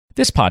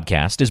This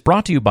podcast is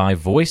brought to you by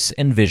Voice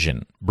and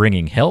Vision,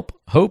 bringing help,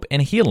 hope,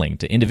 and healing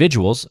to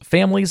individuals,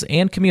 families,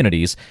 and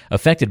communities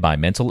affected by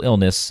mental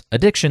illness,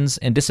 addictions,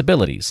 and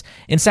disabilities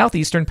in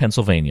southeastern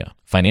Pennsylvania.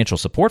 Financial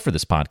support for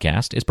this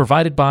podcast is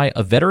provided by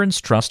a Veterans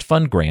Trust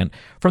Fund grant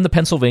from the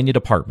Pennsylvania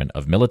Department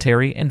of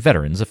Military and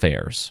Veterans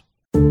Affairs.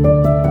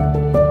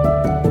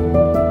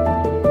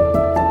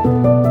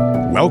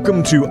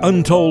 Welcome to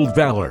Untold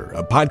Valor,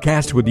 a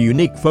podcast with a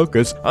unique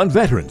focus on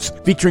veterans,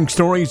 featuring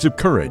stories of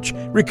courage,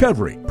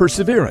 recovery,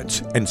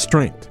 perseverance, and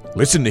strength.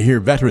 Listen to hear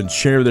veterans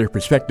share their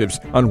perspectives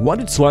on what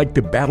it's like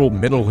to battle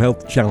mental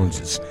health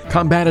challenges,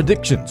 combat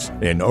addictions,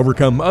 and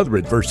overcome other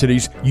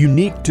adversities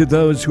unique to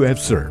those who have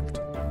served.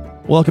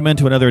 Welcome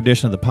into another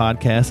edition of the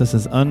podcast. This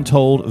is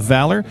Untold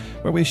Valor,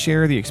 where we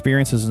share the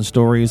experiences and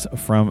stories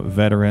from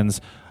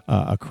veterans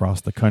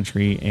across the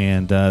country.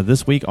 And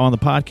this week on the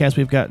podcast,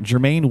 we've got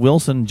Jermaine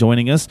Wilson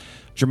joining us.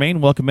 Jermaine,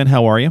 welcome in.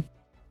 How are you?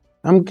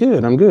 I'm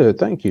good.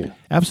 Thank you.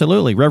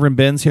 Absolutely. Reverend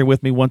Ben's here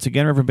with me once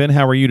again. Reverend Ben,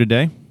 how are you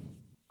today?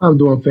 I'm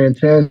doing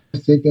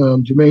fantastic.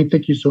 Jermaine,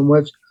 thank you so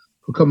much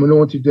for coming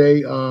on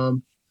today.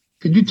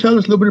 Could you tell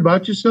us a little bit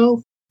about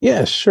yourself?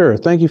 Yeah, sure.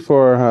 Thank you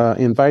for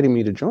inviting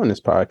me to join this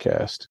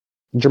podcast.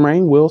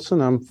 Jermaine Wilson.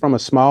 I'm from a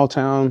small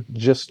town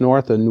just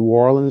north of New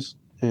Orleans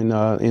in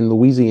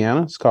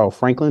Louisiana. It's called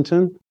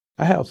Franklinton.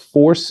 I have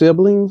 4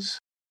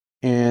 siblings,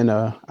 and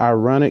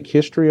ironic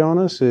history on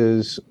us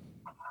is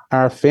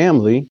our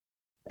family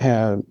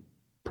have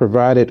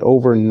provided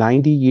over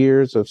 90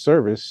 years of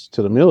service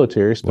to the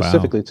military,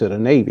 specifically to the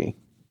Navy.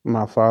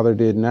 My father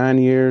did 9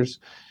 years.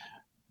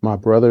 My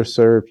brother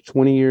served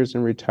 20 years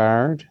and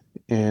retired.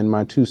 And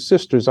my 2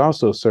 sisters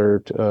also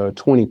served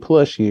 20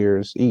 plus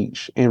years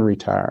each and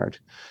retired.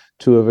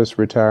 2 of us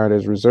retired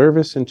as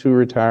reservists and 2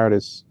 retired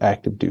as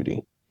active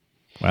duty.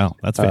 Wow,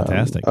 that's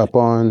fantastic.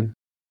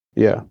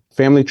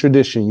 Family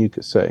tradition, you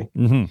could say.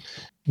 Mm-hmm.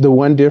 The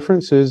one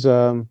difference is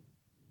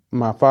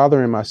my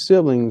father and my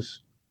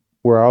siblings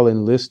were all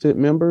enlisted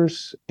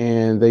members,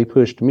 and they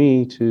pushed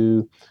me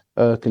to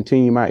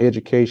continue my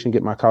education,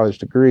 get my college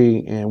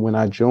degree. And when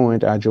I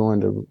joined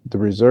the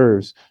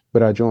reserves,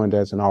 but I joined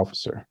as an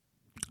officer.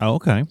 Oh,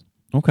 okay.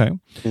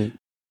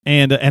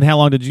 And how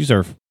long did you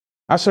serve?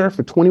 I served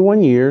for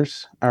 21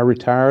 years. I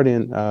retired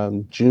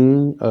in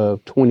June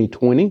of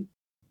 2020,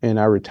 and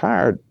I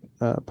retired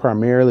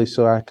primarily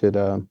so I could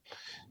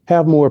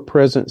have more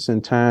presence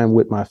and time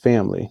with my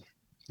family.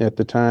 At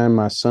the time,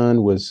 my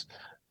son was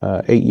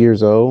 9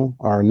 years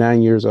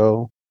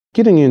old,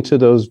 getting into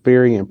those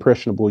very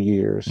impressionable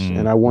years. Mm-hmm.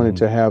 And I wanted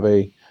to have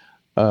a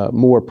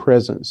more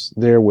presence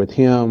there with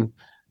him,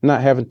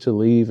 not having to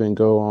leave and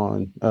go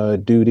on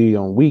duty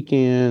on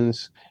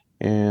weekends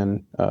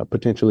and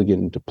potentially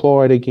getting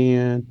deployed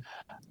again.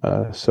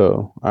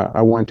 So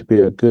I wanted to be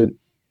a good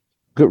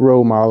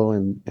role model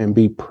and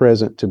be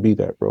present to be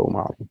that role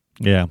model.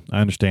 Yeah,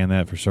 I understand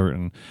that for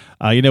certain.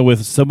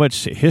 With so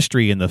much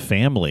history in the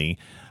family,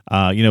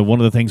 one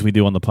of the things we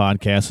do on the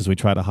podcast is we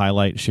try to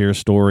highlight, share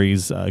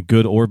stories,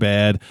 good or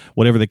bad,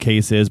 whatever the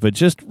case is, but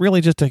just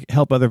to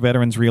help other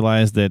veterans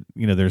realize that,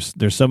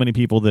 there's so many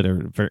people that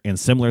are in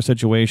similar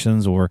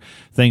situations or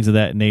things of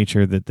that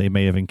nature that they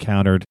may have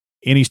encountered.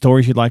 Any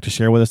stories you'd like to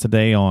share with us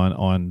today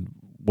on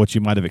what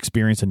you might have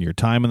experienced in your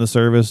time in the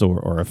service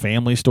or a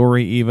family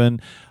story even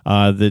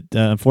that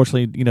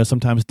unfortunately,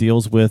 sometimes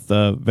deals with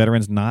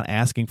veterans not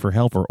asking for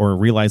help or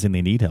realizing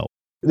they need help?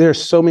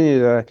 There's so many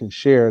that I can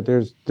share.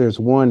 There's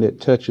one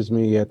that touches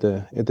me at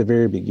the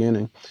very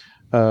beginning.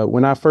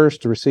 When I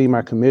first received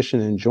my commission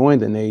and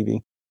joined the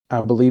Navy,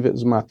 I believe it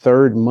was my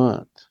 3rd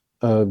month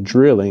of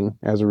drilling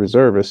as a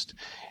reservist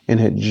and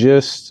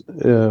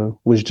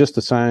was just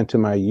assigned to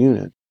my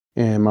unit.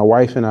 And my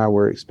wife and I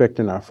were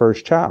expecting our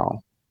first child,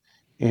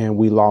 and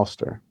we lost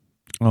her.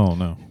 Oh,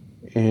 no.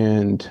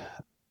 And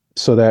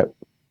so that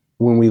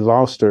when we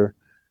lost her,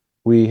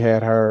 we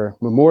had her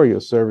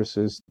memorial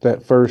services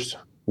that first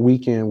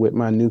weekend with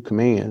my new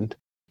command.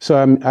 So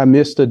I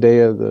missed a day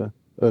of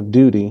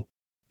duty,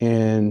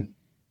 and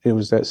it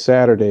was that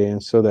Saturday.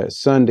 And so that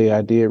Sunday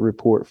I did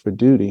report for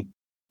duty.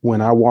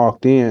 When I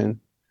walked in,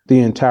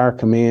 the entire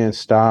command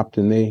stopped,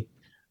 and the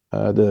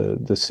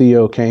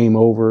CO came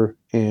over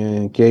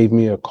and gave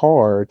me a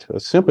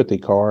sympathy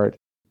card,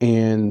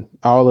 and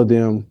all of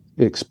them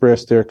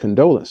expressed their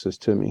condolences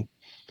to me.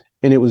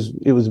 And it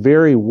was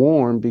very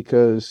warm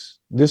because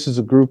this is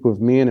a group of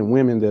men and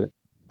women that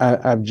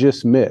I've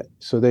just met.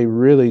 So they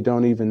really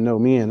don't even know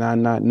me and I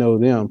not know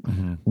them.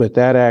 Mm-hmm. But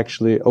that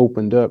actually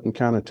opened up and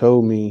kind of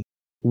told me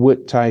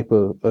what type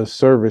of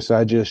service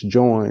I just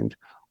joined,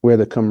 where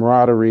the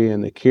camaraderie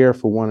and the care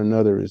for one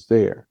another is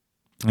there.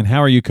 And how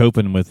are you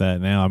coping with that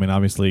now? I mean,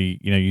 obviously,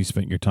 you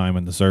spent your time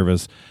in the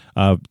service.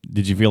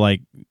 Did you feel like,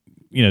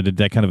 did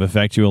that kind of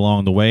affect you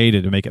along the way?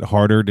 Did it make it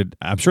harder?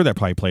 I'm sure that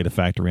probably played a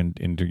factor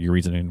into your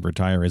reason to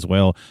retire as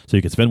well, so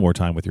you could spend more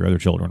time with your other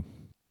children.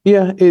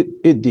 Yeah,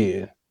 it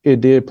did.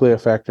 It did play a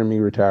factor in me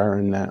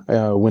retiring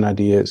when I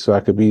did, so I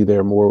could be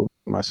there more with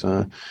my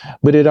son.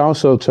 But it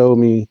also told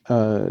me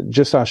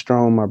just how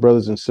strong my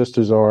brothers and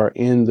sisters are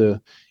in the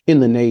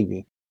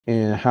Navy.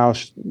 and how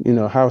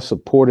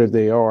supportive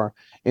they are.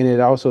 And it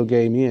also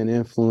gave me an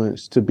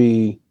influence to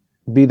be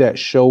that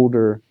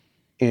shoulder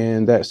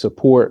and that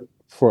support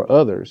for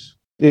others.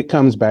 It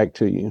comes back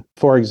to you.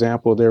 For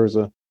example, there was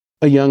a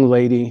young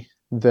lady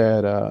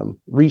that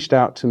reached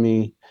out to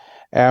me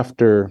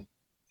after,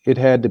 it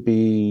had to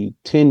be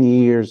 10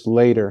 years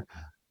later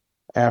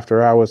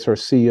after I was her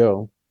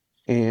CO.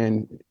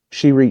 And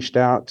she reached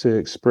out to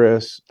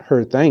express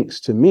her thanks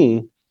to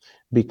me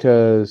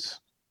because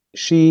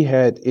she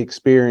had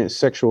experienced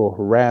sexual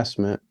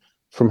harassment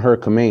from her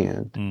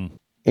command.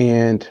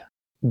 And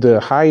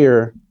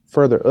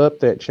further up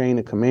that chain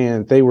of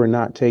command, they were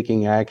not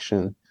taking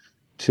action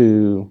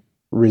to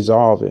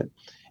resolve it.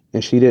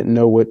 And she didn't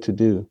know what to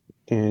do.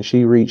 And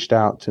she reached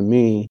out to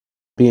me,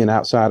 being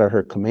outside of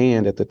her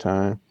command at the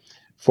time,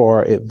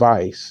 for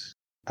advice.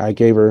 I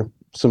gave her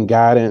some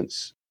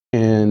guidance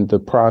and the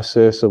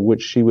process of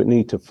which she would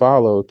need to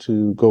follow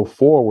to go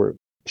forward.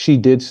 She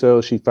did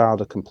so. She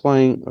filed a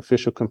complaint,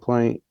 official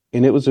complaint,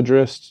 and it was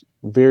addressed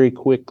very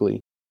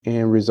quickly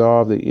and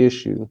resolved the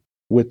issue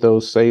with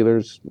those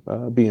sailors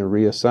being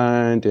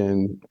reassigned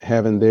and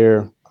having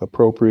their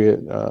appropriate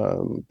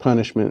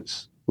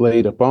punishments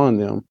laid upon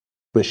them.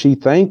 But she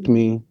thanked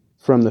me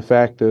from the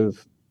fact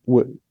of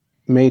what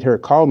made her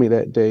call me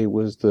that day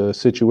was the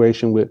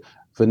situation with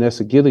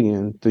Vanessa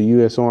Gilligan, the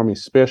U.S. Army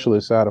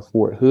specialist out of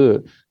Fort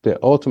Hood, that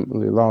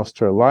ultimately lost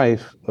her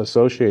life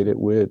associated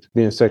with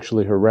being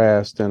sexually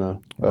harassed in a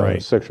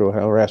sexual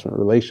harassment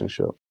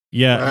relationship.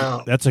 Yeah,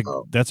 wow.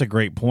 That's a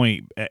great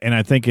point, and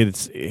I think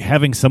it's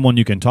having someone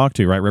you can talk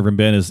to, right? Reverend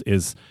Ben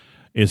is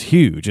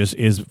huge.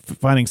 Is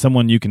finding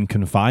someone you can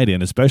confide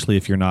in, especially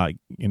if you're not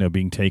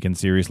being taken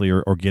seriously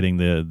or getting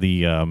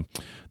the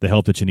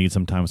help that you need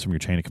sometimes from your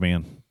chain of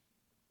command.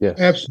 Yes,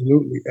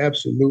 absolutely.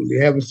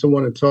 Having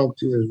someone to talk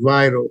to is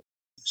vital,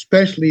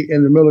 especially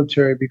in the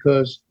military,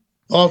 because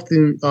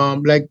often,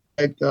 like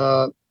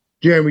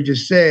Jeremy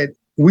just said,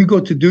 we go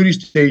to duty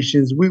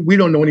stations. We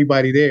don't know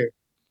anybody there.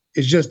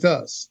 It's just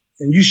us.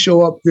 And you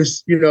show up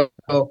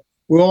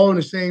we're all in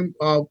the same,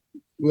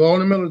 we're all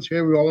in the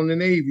military, we're all in the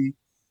Navy,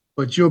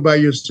 but you're by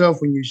yourself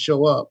when you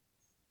show up.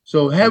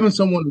 So having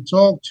someone to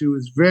talk to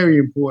is very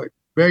important,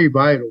 very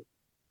vital.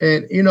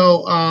 And,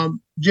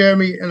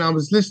 Jeremy, and I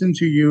was listening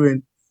to you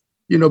and,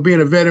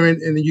 being a veteran,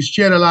 and you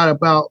shared a lot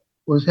about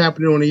what's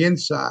happening on the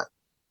inside.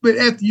 But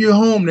after you're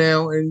home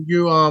now and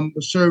you're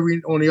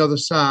serving on the other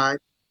side,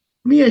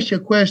 let me ask you a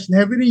question.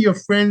 Have any of your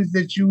friends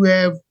that you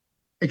have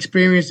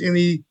experienced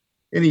any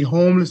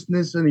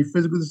homelessness, any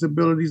physical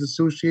disabilities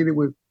associated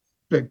with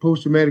like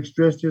post-traumatic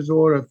stress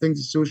disorder or things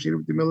associated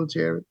with the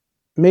military?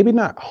 Maybe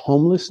not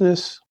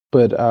homelessness,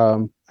 but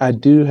I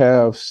do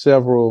have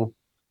several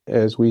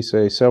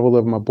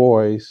of my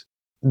boys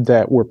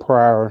that were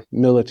prior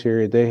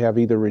military. They have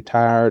either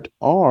retired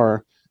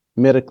or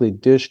medically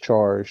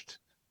discharged.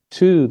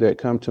 Two that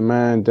come to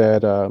mind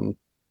that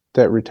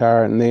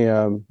retired, and they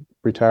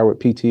retire with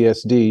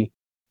PTSD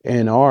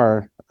and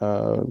are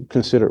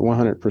considered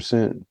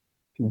 100%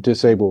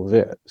 disabled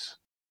vets.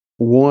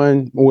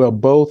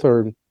 Both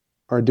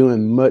are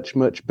doing much,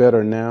 much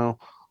better now.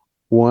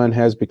 One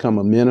has become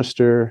a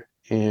minister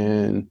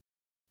and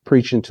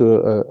preaching to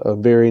a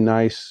very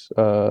nice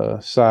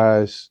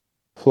size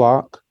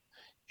flock.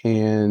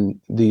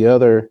 And the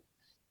other,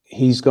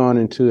 he's gone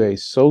into a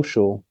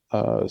social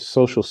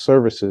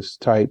services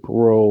type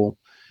role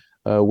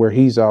where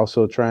he's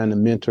also trying to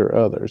mentor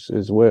others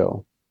as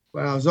well.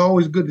 Wow, it's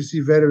always good to see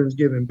veterans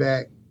giving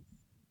back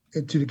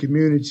into the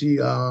community,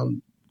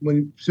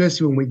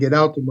 especially when we get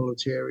out the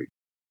military.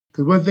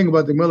 Because one thing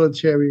about the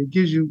military, it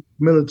gives you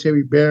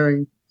military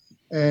bearing,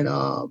 and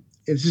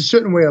it's a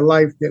certain way of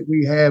life that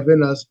we have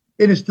in us.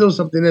 It instills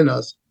something in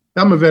us.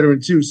 I'm a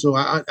veteran too, so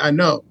I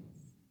know,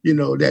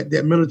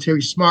 that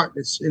military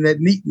smartness and that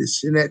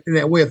neatness and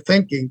that way of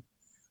thinking,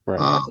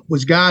 right,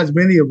 which guides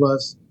many of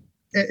us.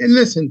 And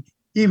listen,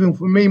 even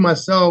for me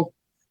myself,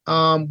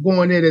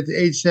 going in at the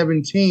age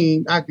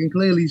 17, I can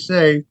clearly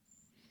say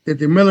that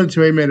the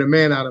military made a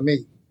man out of me.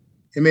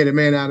 It made a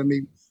man out of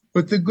me.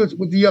 But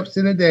with the ups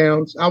and the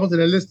downs, I was an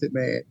enlisted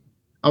man.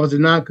 I was a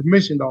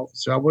non-commissioned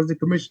officer. I wasn't a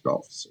commissioned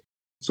officer.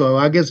 So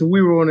I guess if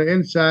we were on the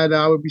inside,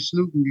 I would be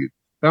saluting you.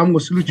 But I'm going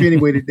to salute you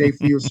anyway today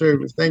for your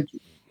service. Thank you.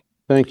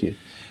 Thank you.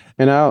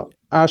 And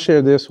I'll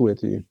share this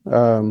with you.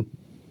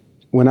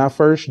 When I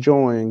first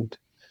joined,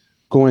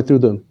 going through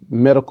the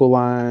medical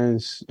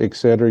lines, et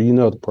cetera,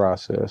 the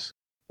process.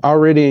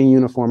 Already in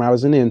uniform, I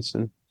was an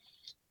ensign,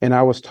 and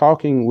I was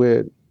talking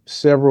with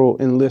several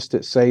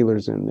enlisted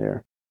sailors in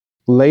there.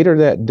 Later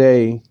that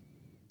day,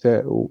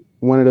 that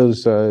one of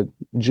those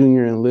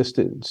junior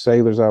enlisted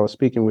sailors I was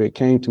speaking with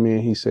came to me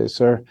and he said,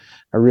 "Sir,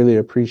 I really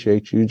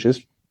appreciate you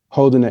just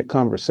holding that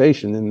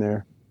conversation in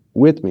there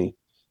with me."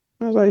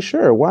 I was like,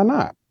 "Sure, why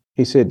not?"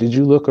 He said, "Did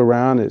you look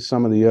around at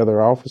some of the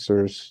other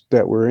officers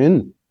that were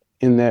in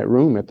that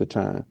room at the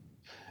time?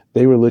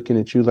 They were looking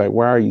at you like,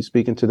 why are you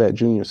speaking to that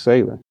junior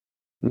sailor?"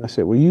 And I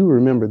said, "Well, you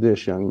remember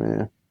this, young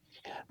man."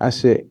 I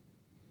said,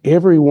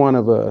 "Every one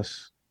of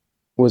us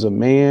was a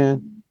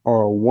man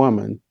or a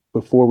woman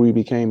before we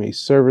became a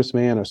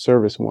serviceman or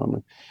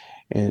servicewoman,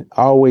 and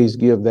always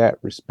give that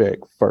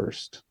respect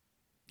first.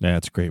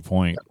 That's a great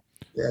point.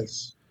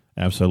 Yes.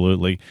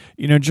 Absolutely.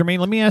 Jermaine,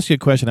 let me ask you a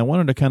question. I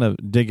wanted to kind of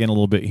dig in a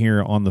little bit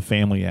here on the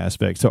family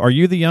aspect. So are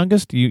you the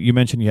youngest? You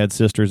mentioned you had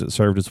sisters that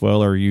served as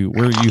well. Or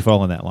where do you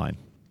fall in that line?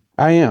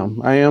 I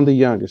am the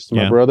youngest.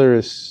 My brother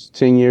is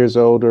 10 years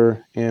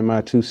older, and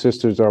my two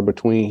sisters are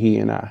between he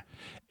and I.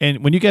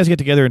 And when you guys get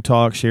together and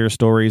talk, share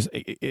stories,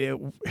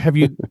 have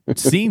you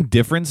seen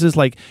differences?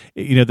 Like,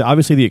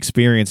 obviously the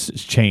experience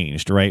has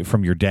changed, right?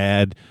 From your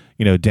dad,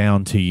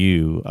 down to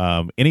you.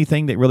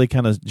 Anything that really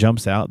kind of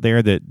jumps out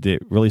there that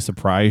really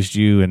surprised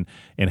you,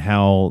 and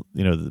how,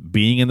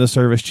 being in the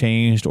service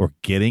changed, or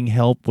getting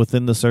help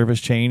within the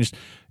service changed,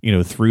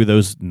 through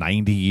those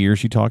 90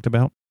 years you talked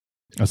about?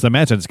 So I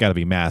imagine it's got to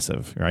be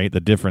massive, right?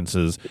 The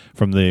differences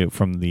from the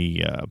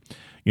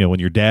when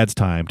your dad's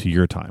time to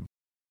your time.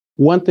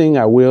 One thing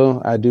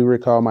I do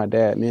recall my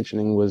dad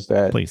mentioning was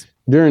that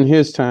during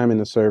his time in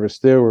the service,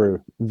 there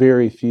were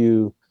very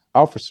few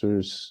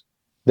officers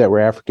that were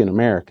African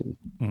American.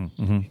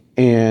 Mm-hmm.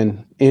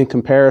 And in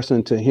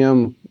comparison to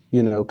him,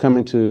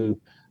 coming to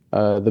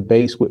the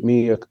base with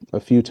me a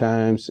few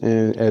times,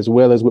 and as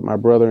well as with my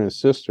brother and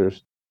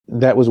sisters,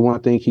 that was one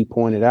thing he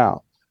pointed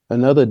out.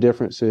 Another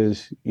difference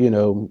is,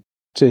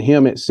 to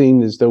him, it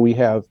seemed as though we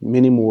have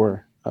many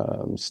more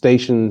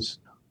stations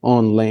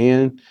on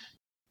land.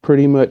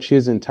 Pretty much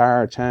his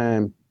entire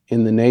time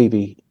in the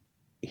Navy,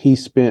 he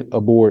spent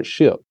aboard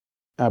ship.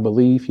 I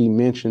believe he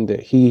mentioned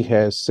that he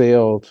has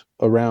sailed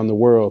around the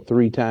world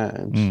 3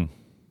 times,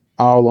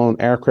 all on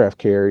aircraft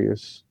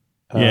carriers.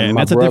 And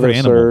that's a different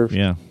animal.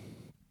 Yeah.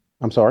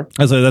 I'm sorry?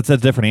 So that's a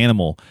different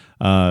animal,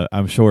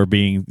 I'm sure,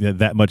 being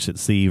that much at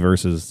sea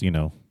versus,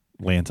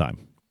 land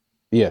time.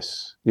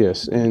 Yes.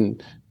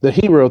 And the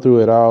hero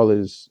through it all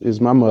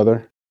is my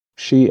mother.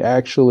 She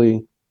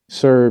actually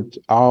served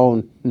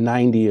all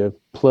 90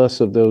 plus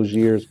of those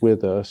years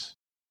with us.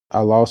 I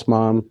lost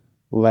Mom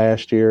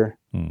last year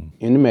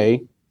in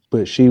May,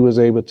 but she was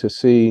able to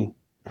see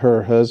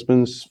her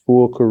husband's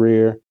full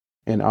career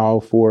and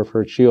all 4 of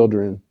her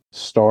children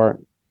start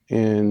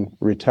and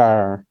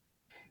retire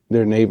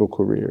their naval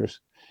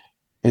careers,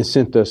 and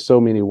sent us so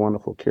many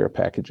wonderful care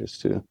packages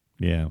too.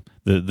 Yeah,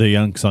 the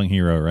unsung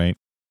hero, right?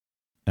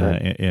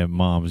 Right. And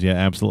moms, yeah,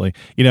 absolutely.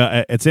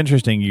 It's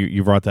interesting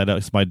you brought that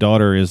up. My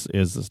daughter is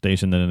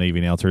stationed in the Navy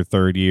now. It's her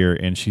 3rd year,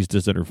 and she's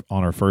just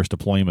on her first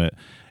deployment.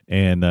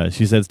 And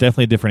she said it's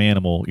definitely a different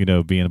animal,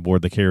 being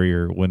aboard the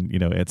carrier when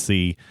at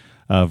sea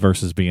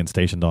versus being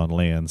stationed on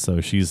land. So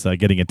she's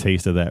getting a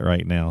taste of that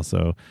right now.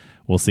 So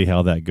we'll see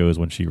how that goes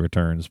when she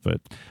returns.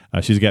 But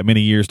she's got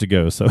many years to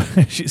go, so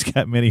she's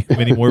got many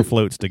more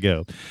floats to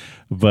go.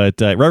 But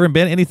Reverend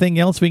Ben, anything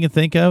else we can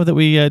think of that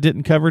we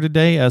didn't cover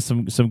today?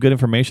 Some good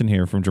information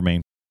here from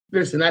Jermaine.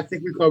 Listen, I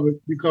think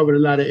we covered a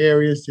lot of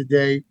areas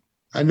today.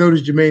 I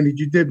noticed, Jermaine, that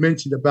you did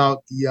mention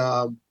about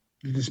the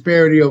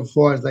disparity of as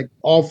far as like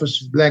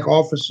officers, black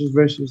officers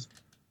versus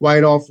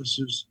white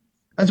officers.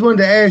 I just wanted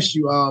to ask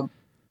you,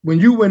 when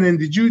you went in,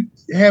 did you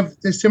have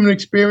a similar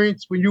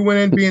experience when you went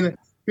in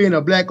being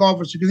a black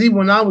officer? Because even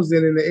when I was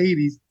in the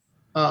 80s,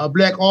 a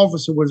black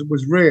officer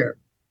was rare.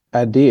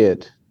 I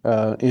did.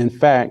 In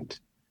fact,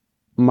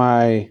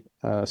 my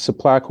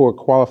Supply Corps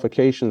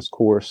qualifications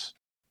course,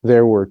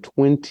 there were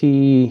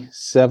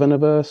 27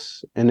 of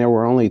us, and there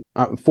were only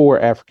 4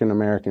 African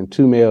American,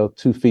 2 male,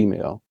 2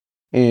 female.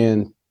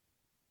 And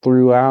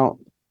throughout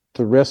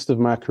the rest of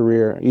my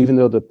career, even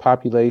though the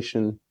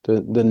population,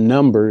 the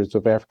numbers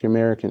of African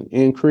American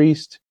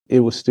increased, it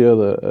was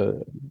still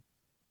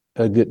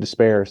a good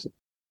disparity.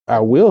 I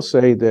will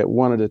say that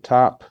one of the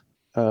top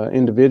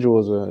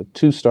individuals, a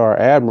 2-star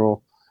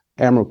Admiral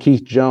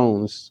Keith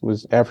Jones,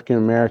 was African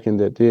American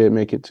that did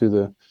make it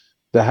to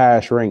the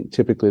highest rank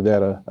typically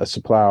that a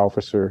supply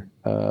officer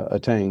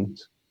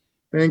attains.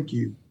 Thank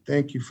you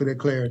for that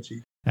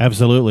clarity.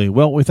 Absolutely.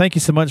 Well, we thank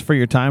you so much for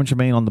your time,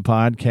 Jermaine, on the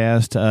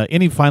podcast.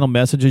 Any final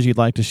messages you'd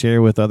like to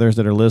share with others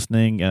that are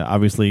listening?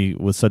 Obviously,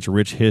 with such a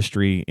rich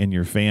history in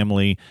your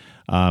family,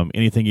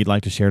 anything you'd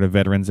like to share to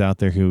veterans out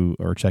there who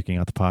are checking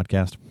out the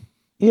podcast?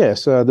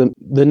 Yes, the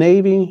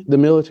Navy, the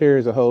military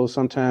as a whole,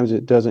 sometimes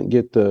it doesn't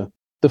get the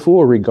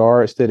full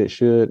regards that it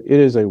should.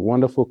 It is a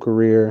wonderful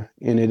career,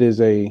 and it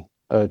is a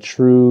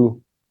true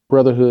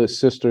brotherhood,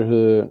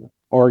 sisterhood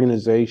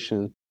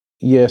organization.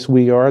 Yes,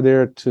 we are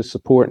there to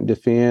support and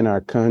defend our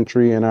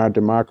country and our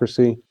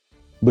democracy,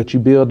 but you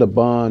build a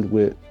bond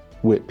with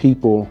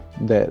people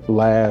that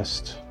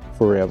last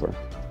forever.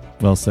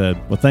 Well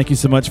said. Well, thank you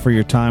so much for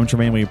your time,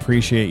 Jermaine. We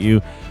appreciate you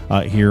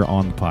here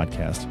on the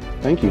podcast.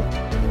 Thank you.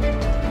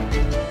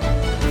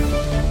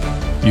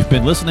 You've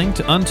been listening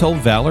to Untold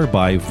Valor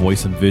by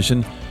Voice and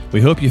Vision.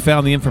 We hope you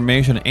found the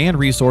information and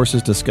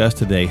resources discussed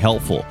today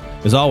helpful.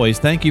 As always,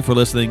 thank you for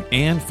listening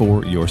and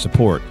for your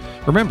support.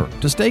 Remember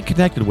to stay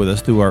connected with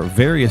us through our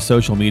various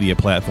social media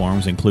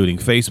platforms, including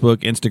Facebook,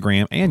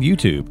 Instagram, and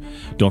YouTube.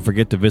 Don't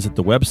forget to visit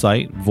the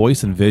website,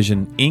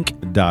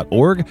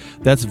 voiceandvisioninc.org.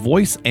 That's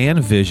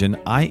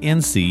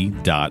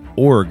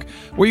voiceandvisioninc.org,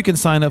 where you can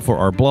sign up for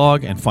our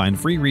blog and find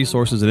free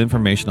resources and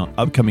information on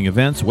upcoming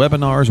events,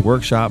 webinars,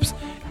 workshops,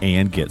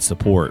 and get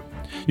support.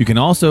 You can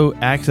also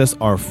access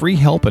our free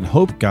help and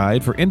hope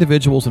guide for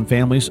individuals and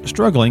families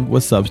struggling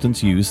with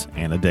substance use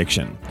and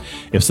addiction.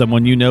 If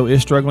someone you know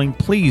is struggling,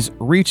 please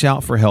reach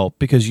out for help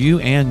because you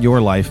and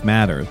your life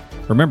matter.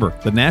 Remember,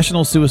 the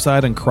National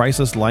Suicide and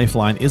Crisis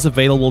Lifeline is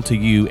available to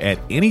you at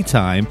any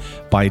time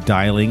by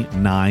dialing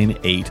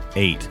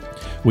 988.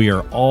 We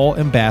are all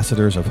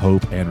ambassadors of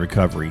hope and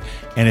recovery,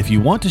 and if you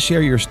want to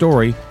share your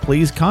story,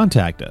 please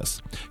contact us.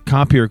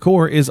 Compeer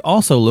Corps is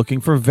also looking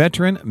for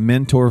veteran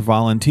mentor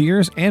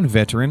volunteers and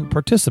veteran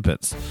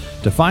participants.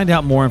 To find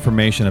out more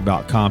information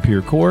about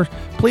Compeer Corps,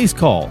 please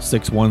call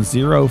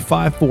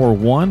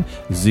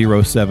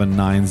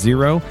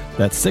 610-541-0790.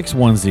 That's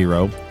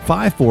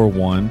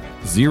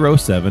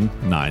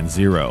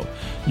 610-541-0790.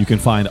 You can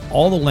find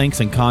all the links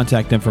and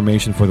contact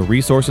information for the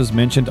resources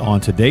mentioned on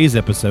today's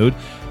episode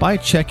by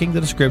checking the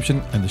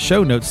description and the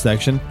show notes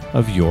section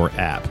of your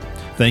app.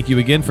 Thank you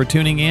again for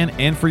tuning in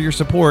and for your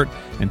support.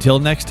 Until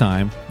next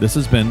time, this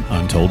has been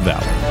Untold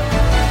Valor.